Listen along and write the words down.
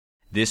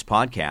This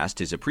podcast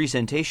is a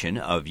presentation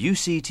of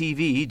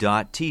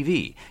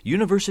UCTV.tv,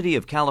 University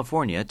of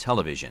California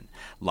Television.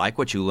 Like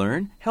what you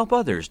learn? Help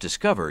others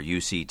discover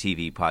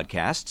UCTV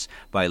podcasts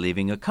by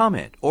leaving a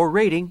comment or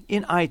rating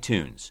in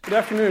iTunes. Good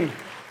afternoon.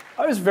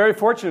 I was very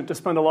fortunate to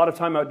spend a lot of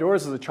time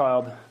outdoors as a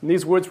child, and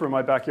these woods were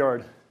my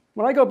backyard.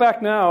 When I go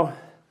back now,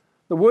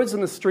 the woods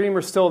and the stream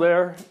are still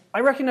there. I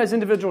recognize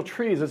individual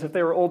trees as if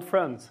they were old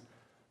friends.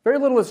 Very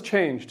little has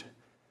changed.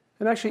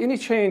 And actually, any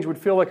change would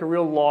feel like a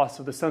real loss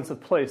of the sense of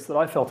place that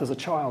I felt as a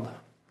child.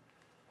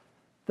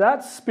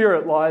 That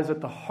spirit lies at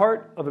the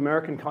heart of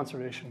American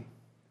conservation.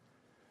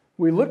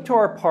 We look to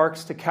our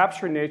parks to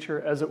capture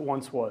nature as it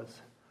once was,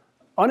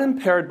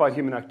 unimpaired by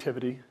human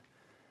activity,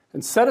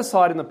 and set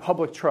aside in the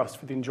public trust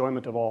for the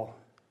enjoyment of all.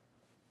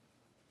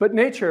 But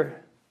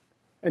nature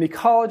and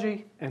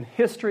ecology and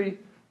history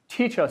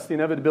teach us the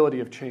inevitability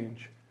of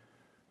change.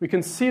 We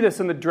can see this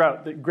in the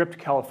drought that gripped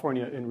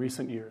California in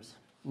recent years.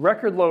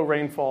 Record low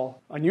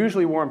rainfall,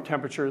 unusually warm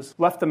temperatures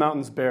left the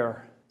mountains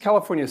bare.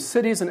 California's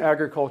cities and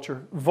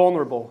agriculture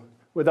vulnerable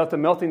without the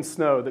melting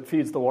snow that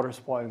feeds the water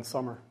supply in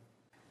summer.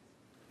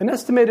 An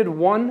estimated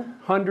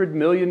 100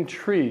 million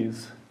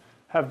trees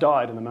have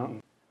died in the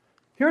mountain.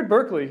 Here at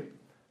Berkeley,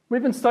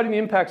 we've been studying the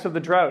impacts of the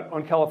drought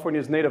on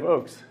California's native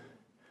oaks.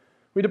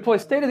 We deploy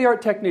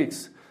state-of-the-art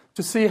techniques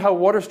to see how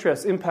water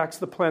stress impacts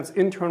the plant's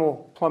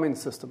internal plumbing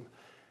system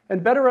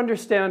and better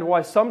understand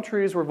why some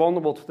trees were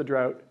vulnerable to the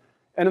drought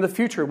and in the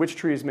future, which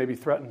trees may be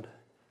threatened.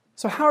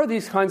 So how are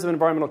these kinds of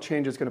environmental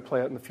changes going to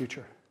play out in the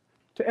future?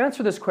 To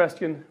answer this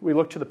question, we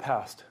look to the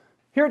past.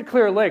 Here at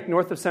Clear Lake,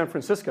 north of San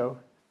Francisco,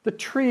 the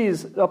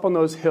trees up on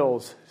those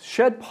hills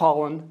shed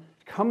pollen,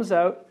 it comes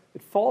out,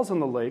 it falls on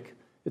the lake,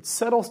 it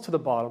settles to the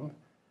bottom,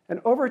 and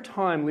over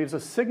time leaves a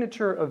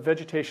signature of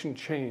vegetation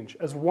change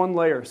as one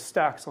layer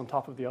stacks on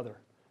top of the other.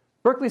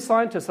 Berkeley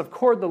scientists have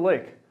cored the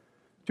lake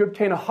to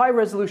obtain a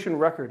high-resolution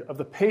record of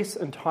the pace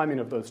and timing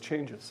of those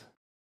changes.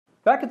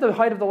 Back at the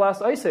height of the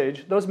last ice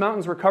age, those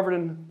mountains were covered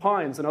in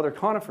pines and other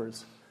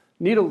conifers,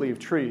 needle-leaf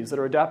trees that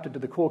are adapted to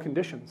the cool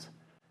conditions.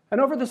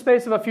 And over the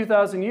space of a few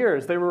thousand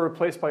years, they were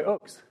replaced by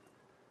oaks.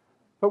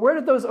 But where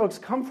did those oaks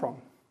come from?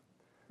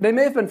 They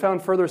may have been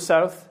found further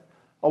south,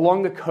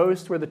 along the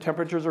coast where the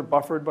temperatures are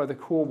buffered by the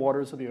cool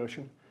waters of the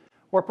ocean,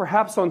 or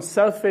perhaps on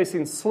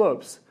south-facing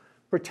slopes,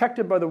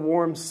 protected by the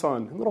warm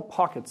sun, in little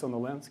pockets on the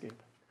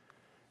landscape.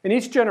 In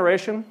each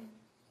generation,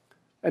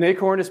 an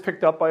acorn is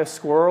picked up by a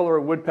squirrel or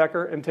a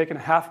woodpecker and taken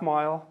half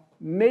mile,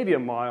 maybe a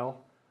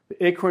mile.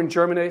 The acorn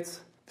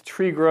germinates, the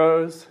tree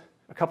grows.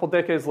 A couple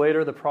decades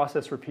later, the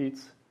process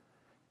repeats.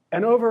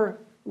 And over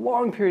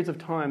long periods of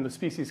time, the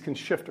species can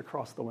shift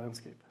across the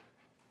landscape.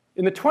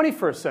 In the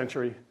 21st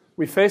century,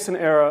 we face an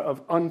era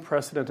of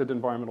unprecedented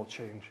environmental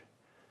change.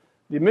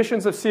 The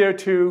emissions of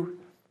CO2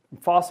 from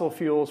fossil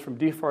fuels, from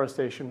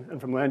deforestation,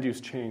 and from land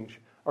use change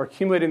are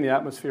accumulating in the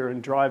atmosphere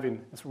and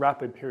driving this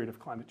rapid period of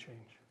climate change.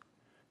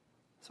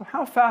 So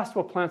how fast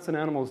will plants and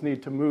animals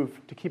need to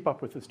move to keep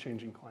up with this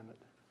changing climate?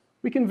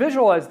 We can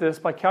visualize this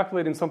by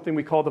calculating something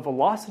we call the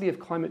velocity of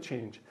climate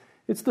change.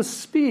 It's the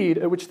speed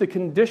at which the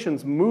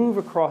conditions move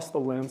across the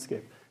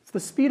landscape. It's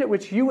the speed at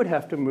which you would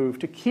have to move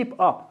to keep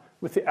up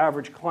with the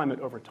average climate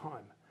over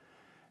time.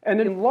 And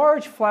in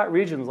large flat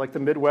regions like the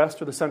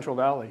Midwest or the Central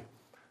Valley,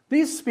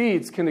 these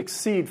speeds can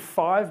exceed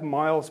 5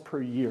 miles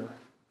per year,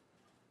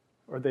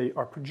 or they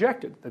are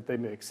projected that they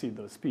may exceed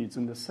those speeds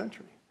in this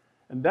century.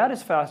 And that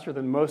is faster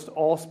than most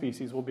all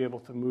species will be able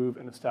to move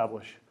and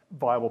establish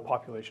viable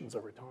populations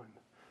over time.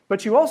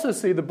 But you also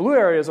see the blue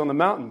areas on the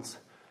mountains.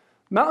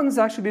 Mountains,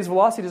 actually, these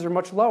velocities are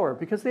much lower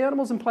because the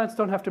animals and plants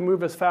don't have to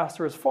move as fast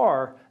or as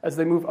far as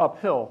they move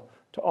uphill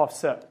to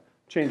offset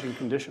changing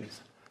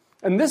conditions.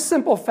 And this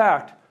simple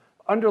fact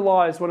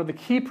underlies one of the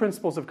key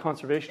principles of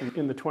conservation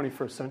in the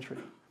 21st century.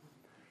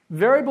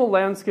 Variable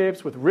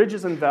landscapes with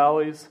ridges and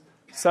valleys,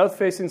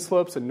 south-facing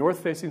slopes and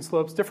north-facing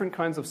slopes, different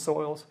kinds of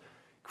soils,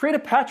 create a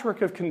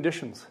patchwork of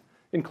conditions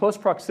in close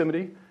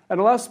proximity and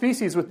allow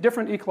species with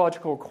different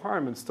ecological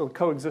requirements to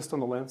coexist on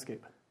the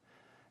landscape.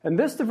 And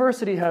this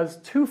diversity has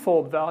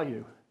twofold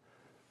value.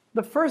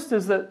 The first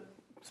is that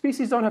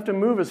species don't have to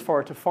move as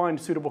far to find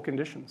suitable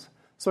conditions.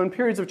 So in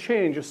periods of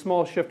change, a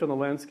small shift on the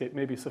landscape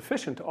may be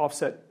sufficient to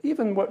offset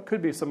even what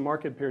could be some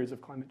marked periods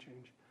of climate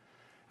change.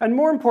 And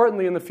more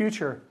importantly, in the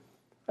future,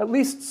 at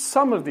least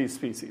some of these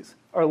species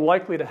are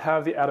likely to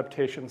have the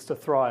adaptations to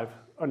thrive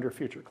under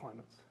future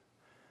climates.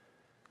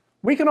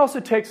 We can also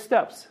take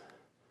steps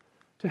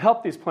to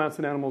help these plants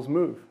and animals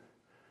move.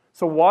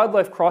 So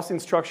wildlife crossing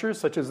structures,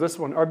 such as this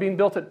one, are being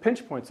built at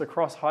pinch points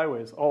across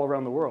highways all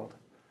around the world.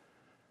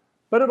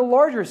 But at a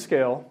larger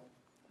scale,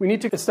 we need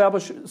to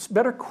establish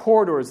better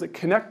corridors that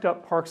connect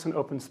up parks and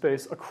open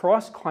space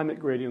across climate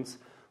gradients,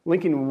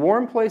 linking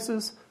warm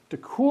places to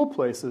cool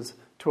places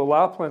to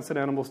allow plants and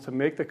animals to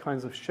make the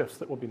kinds of shifts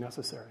that will be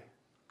necessary.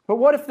 But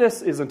what if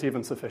this isn't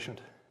even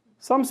sufficient?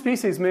 Some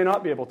species may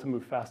not be able to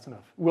move fast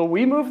enough. Will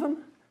we move them?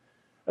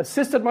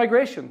 Assisted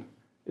migration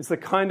is the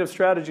kind of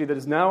strategy that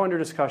is now under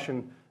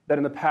discussion that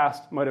in the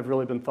past might have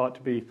really been thought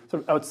to be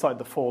sort of outside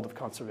the fold of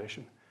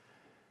conservation.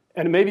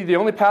 And it may be the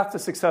only path to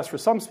success for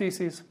some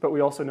species, but we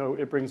also know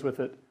it brings with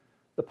it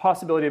the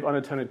possibility of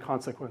unintended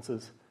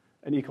consequences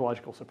and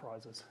ecological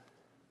surprises.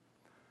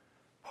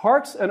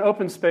 Parks and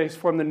open space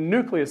form the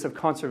nucleus of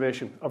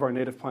conservation of our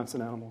native plants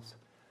and animals.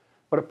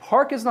 But a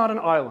park is not an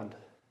island,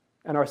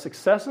 and our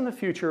success in the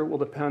future will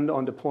depend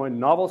on deploying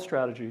novel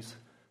strategies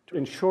to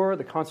ensure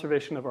the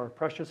conservation of our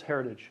precious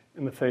heritage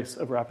in the face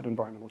of rapid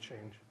environmental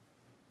change.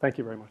 Thank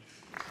you very much.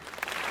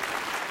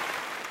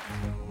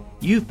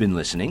 You've been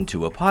listening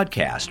to a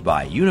podcast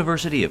by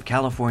University of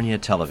California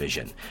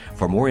Television.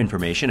 For more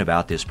information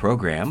about this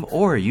program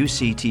or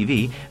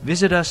UCTV,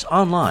 visit us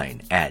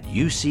online at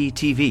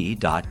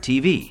uctv.tv.